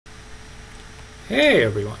Hey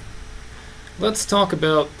everyone, let's talk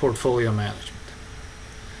about portfolio management.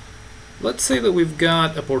 Let's say that we've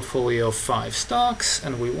got a portfolio of 5 stocks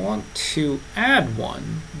and we want to add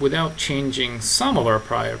one without changing some of our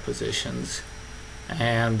prior positions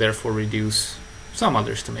and therefore reduce some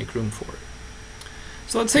others to make room for it.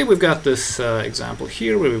 So let's say we've got this example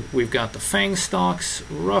here where we've got the FANG stocks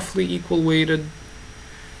roughly equal weighted,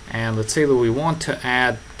 and let's say that we want to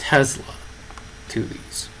add Tesla to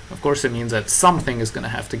these. Of course, it means that something is going to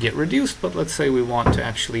have to get reduced, but let's say we want to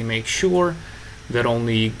actually make sure that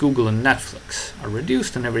only Google and Netflix are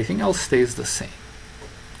reduced and everything else stays the same.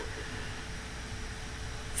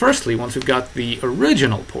 Firstly, once we've got the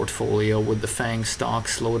original portfolio with the FANG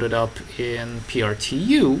stocks loaded up in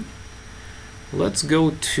PRTU, let's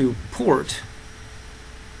go to Port.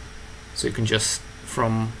 So you can just,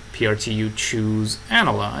 from PRTU, choose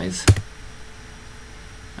Analyze,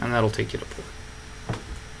 and that'll take you to Port.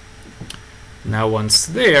 Now once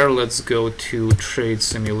there, let's go to Trade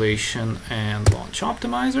Simulation and Launch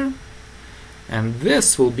Optimizer. And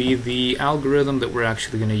this will be the algorithm that we're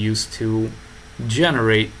actually going to use to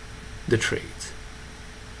generate the trades.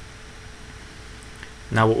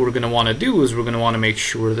 Now what we're going to want to do is we're going to want to make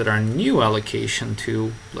sure that our new allocation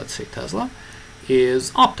to, let's say, Tesla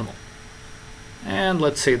is optimal. And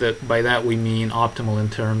let's say that by that we mean optimal in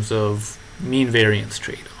terms of mean variance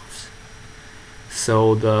trade-offs.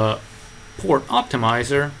 So the Port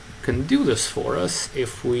Optimizer can do this for us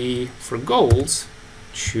if we, for goals,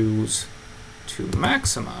 choose to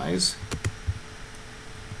maximize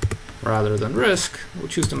rather than risk. We'll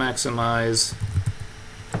choose to maximize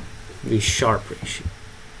the Sharpe ratio.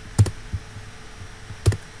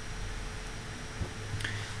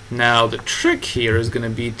 Now the trick here is going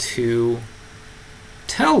to be to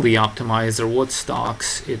tell the optimizer what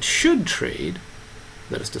stocks it should trade,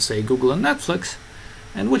 that is to say Google and Netflix,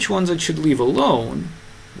 and which ones it should leave alone,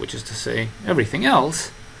 which is to say everything else,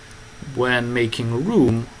 when making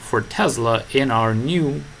room for Tesla in our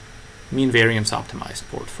new mean variance optimized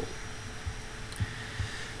portfolio.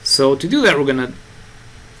 So to do that, we're going to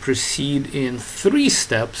proceed in 3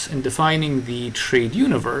 steps in defining the trade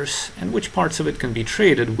universe and which parts of it can be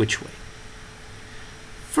traded which way.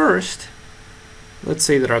 First, let's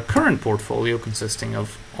say that our current portfolio, consisting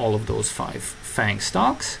of all of those 5 FANG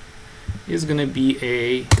stocks, is going to be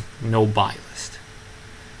a no buy list.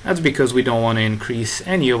 That's because we don't want to increase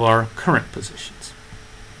any of our current positions.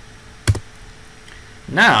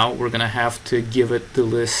 Now we're going to have to give it the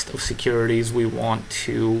list of securities we want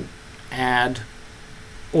to add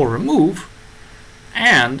or remove,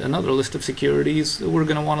 and another list of securities that we're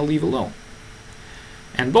going to want to leave alone.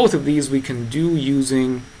 And both of these we can do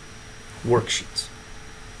using worksheets.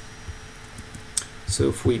 So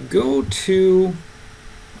if we go to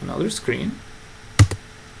another screen,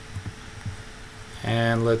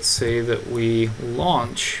 and let's say that we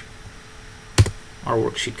launch our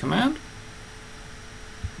worksheet command,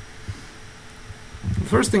 the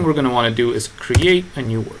first thing we're going to want to do is create a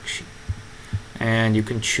new worksheet. And you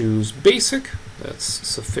can choose basic, that's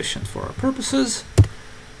sufficient for our purposes.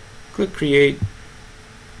 Click create,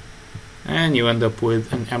 and you end up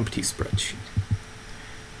with an empty spreadsheet.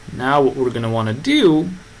 Now what we're going to want to do,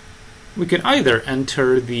 we could either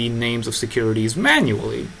enter the names of securities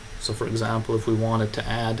manually. So for example, if we wanted to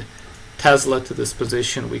add Tesla to this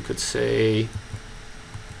position, we could say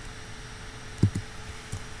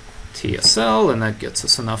TSL, and that gets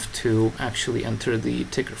us enough to actually enter the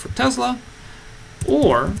ticker for Tesla.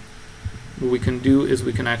 Or what we can do is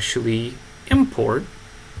we can actually import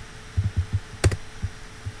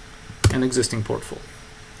an existing portfolio.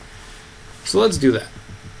 So let's do that.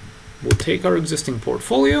 We'll take our existing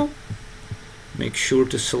portfolio, make sure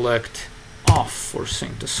to select off for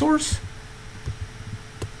sync to source,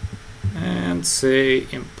 and say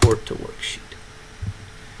import to worksheet.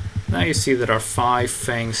 Now you see that our 5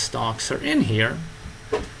 FANG stocks are in here,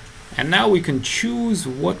 and now we can choose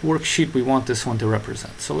what worksheet we want this one to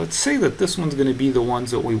represent. So let's say that this one's going to be the ones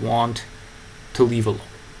that we want to leave alone.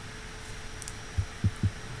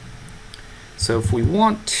 So if we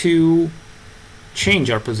want to change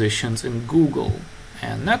our positions in Google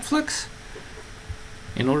and Netflix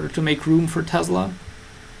in order to make room for Tesla,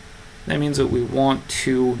 that means that we want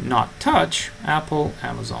to not touch Apple,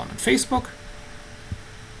 Amazon, and Facebook.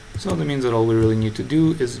 So that means that all we really need to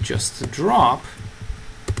do is just drop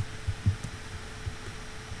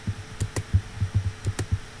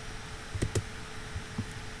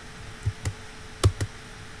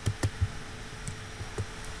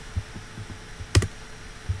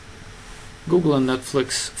Google and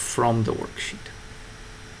Netflix from the worksheet.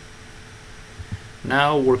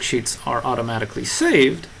 Now worksheets are automatically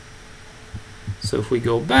saved, So if we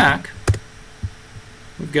go back,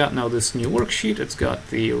 we've got now this new worksheet. It's got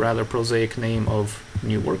the rather prosaic name of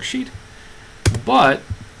new worksheet, but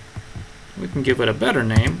we can give it a better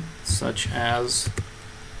name, such as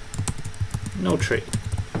no trade.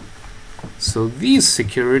 So these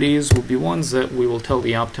securities will be ones that we will tell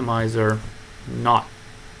the optimizer not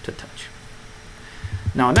to touch.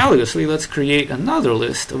 Now analogously, let's create another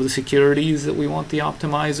list of the securities that we want the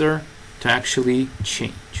optimizer to actually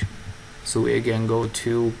change. So we again go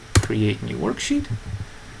to create new worksheet,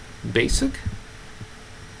 basic,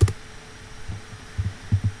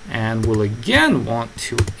 and we'll again want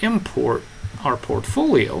to import our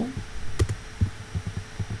portfolio.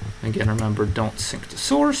 Again, remember, don't sync to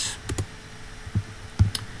source.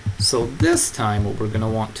 So this time what we're going to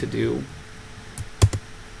want to do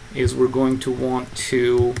is we're going to want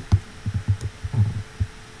to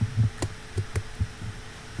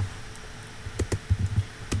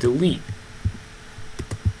delete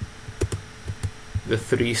the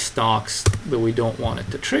 3 stocks that we don't want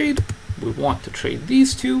it to trade. We want to trade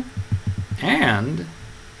these 2, and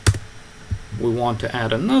we want to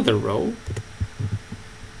add another row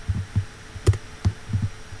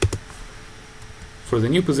for the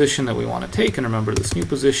new position that we want to take. And remember, this new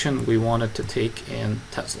position we want it to take in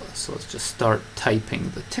Tesla. So let's just start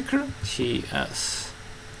typing the ticker, TS,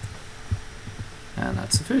 and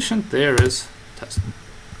that's sufficient. There is Tesla.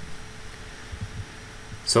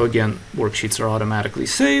 So again, worksheets are automatically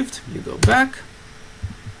saved. You go back,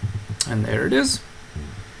 and there it is.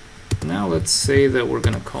 Now let's say that we're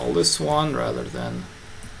going to call this one, rather than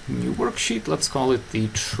new worksheet, let's call it the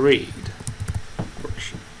trade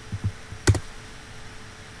worksheet.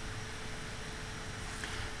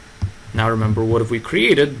 Now remember, what have we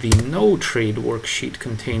created? The no trade worksheet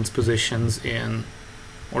contains positions in,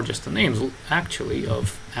 or just the names actually,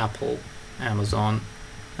 of Apple, Amazon,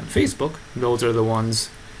 and Facebook. Those are the ones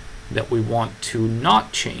that we want to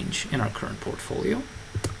not change in our current portfolio.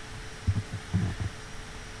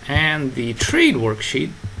 And the trade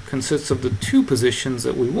worksheet consists of the 2 positions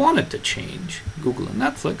that we wanted to change, Google and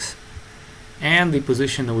Netflix, and the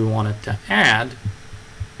position that we wanted to add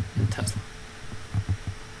in Tesla.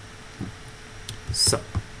 So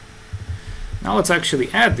now let's actually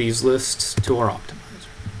add these lists to our optimizer.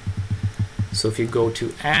 So if you go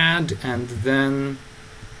to add and then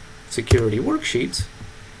security worksheets,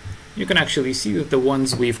 you can actually see that the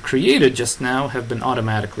ones we've created just now have been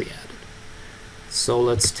automatically added. So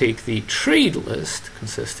let's take the trade list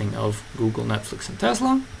consisting of Google, Netflix, and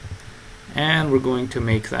Tesla, and we're going to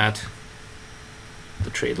make that the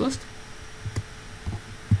trade list.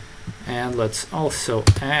 And let's also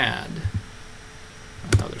add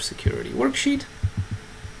another security worksheet.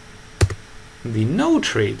 The no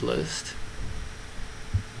trade list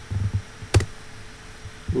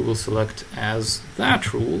we will select as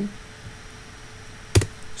that rule.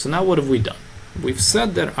 So now what have we done? We've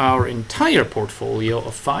said that our entire portfolio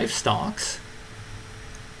of 5 stocks,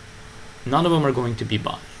 none of them are going to be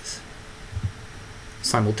buys.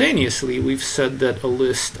 Simultaneously, we've said that a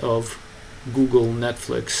list of Google,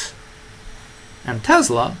 Netflix, and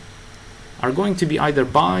Tesla are going to be either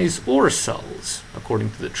buys or sells,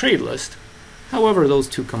 according to the trade list. However, those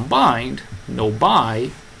 2 combined, no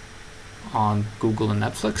buy on Google and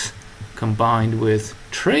Netflix, combined with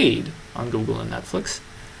trade on Google and Netflix,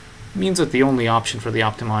 means that the only option for the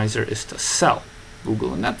optimizer is to sell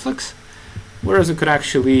Google and Netflix, whereas it could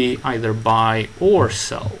actually either buy or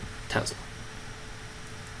sell Tesla.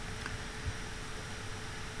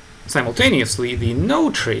 Simultaneously, the no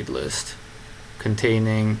trade list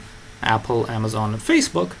containing Apple, Amazon, and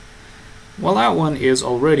Facebook, well, that one is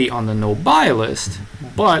already on the no buy list,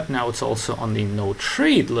 but now it's also on the no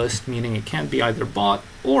trade list, meaning it can't be either bought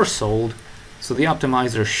or sold, so the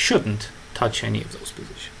optimizer shouldn't touch any of those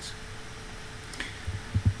positions.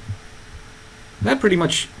 That pretty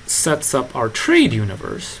much sets up our trade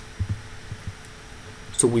universe.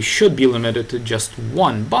 So we should be limited to just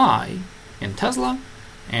 1 buy in Tesla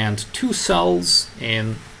and 2 sells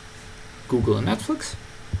in Google and Netflix.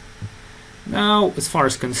 Now, as far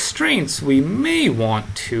as constraints, we may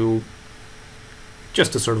want to,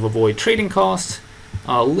 just to sort of avoid trading costs,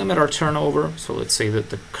 limit our turnover. So let's say that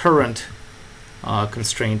the current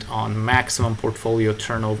constraint on maximum portfolio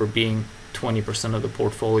turnover being 20% of the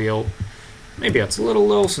portfolio, maybe that's a little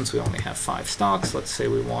low since we only have 5 stocks. Let's say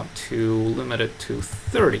we want to limit it to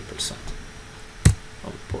 30%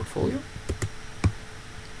 of the portfolio.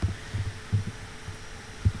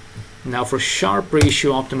 Now for Sharpe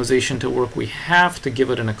ratio optimization to work, we have to give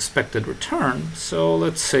it an expected return. So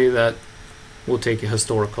let's say that we'll take a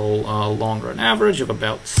historical long run average of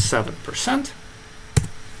about 7%.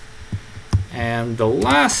 And the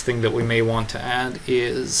last thing that we may want to add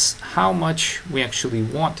is how much we actually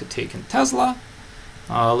want to take in Tesla.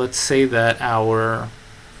 Let's say that our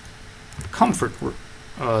comfort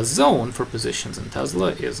zone for positions in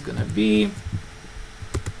Tesla is going to be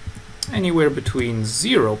anywhere between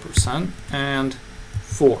 0% and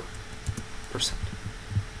 4%.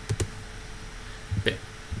 There.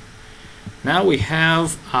 Now we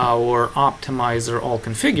have our optimizer all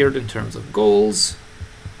configured in terms of goals,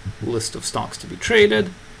 list of stocks to be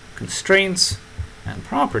traded, constraints, and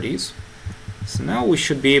properties. So now we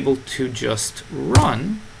should be able to just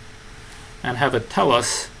run and have it tell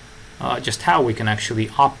us just how we can actually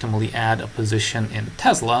optimally add a position in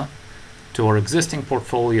Tesla to our existing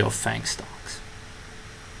portfolio of FANG stocks.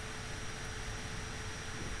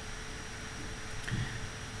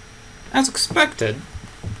 As expected,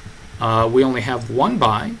 we only have one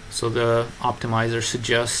buy, so the optimizer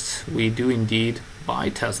suggests we do indeed buy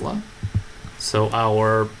Tesla. So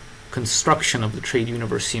our construction of the trade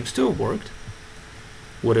universe seems to have worked.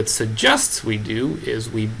 What it suggests we do is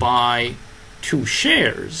we buy 2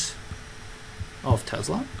 shares of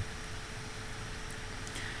Tesla.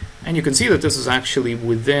 And you can see that this is actually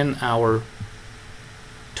within our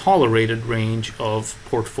tolerated range of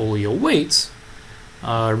portfolio weights.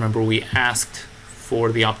 Remember, we asked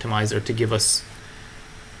for the optimizer to give us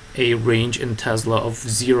a range in Tesla of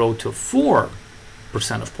 0 to 4%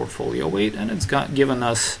 of portfolio weight, and it's given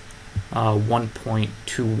us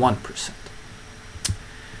 1.21%.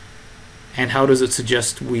 And how does it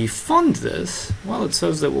suggest we fund this? Well, it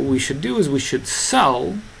says that what we should do is we should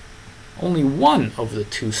sell only one of the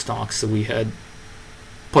 2 stocks that we had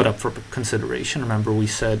put up for consideration. Remember, we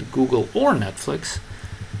said Google or Netflix.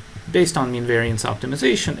 Based on mean variance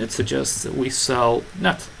optimization, it suggests that we sell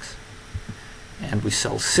Netflix. And we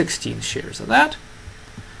sell 16 shares of that.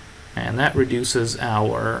 And that reduces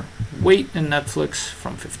our weight in Netflix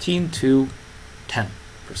from 15 to 10%.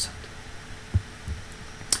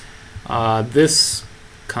 This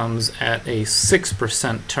comes at a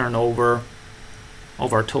 6% turnover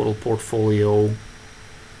of our total portfolio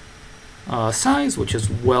size, which is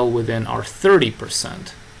well within our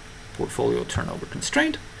 30% portfolio turnover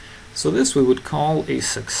constraint. So this we would call a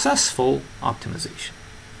successful optimization.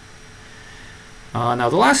 Now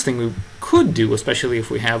the last thing we could do, especially if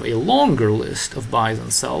we have a longer list of buys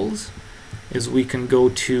and sells, is we can go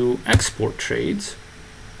to export trades,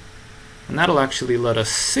 and that'll actually let us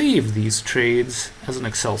save these trades as an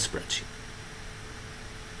Excel spreadsheet,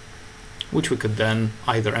 which we could then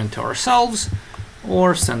either enter ourselves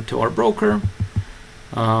or send to our broker.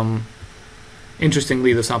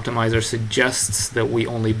 Interestingly, this optimizer suggests that we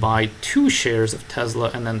only buy 2 shares of Tesla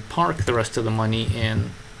and then park the rest of the money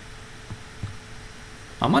in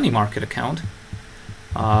a money market account,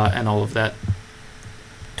 and all of that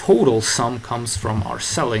total sum comes from our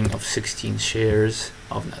selling of 16 shares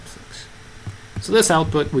of Netflix. So this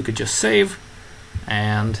output we could just save,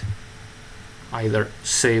 and either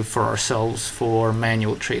save for ourselves for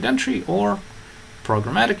manual trade entry or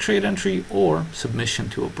programmatic trade entry, or submission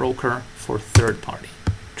to a broker for third-party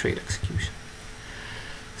trade execution.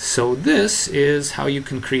 So this is how you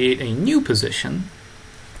can create a new position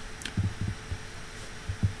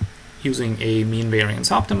using a mean variance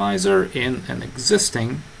optimizer in an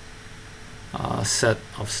existing set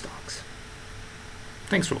of stocks.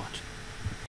 Thanks for watching.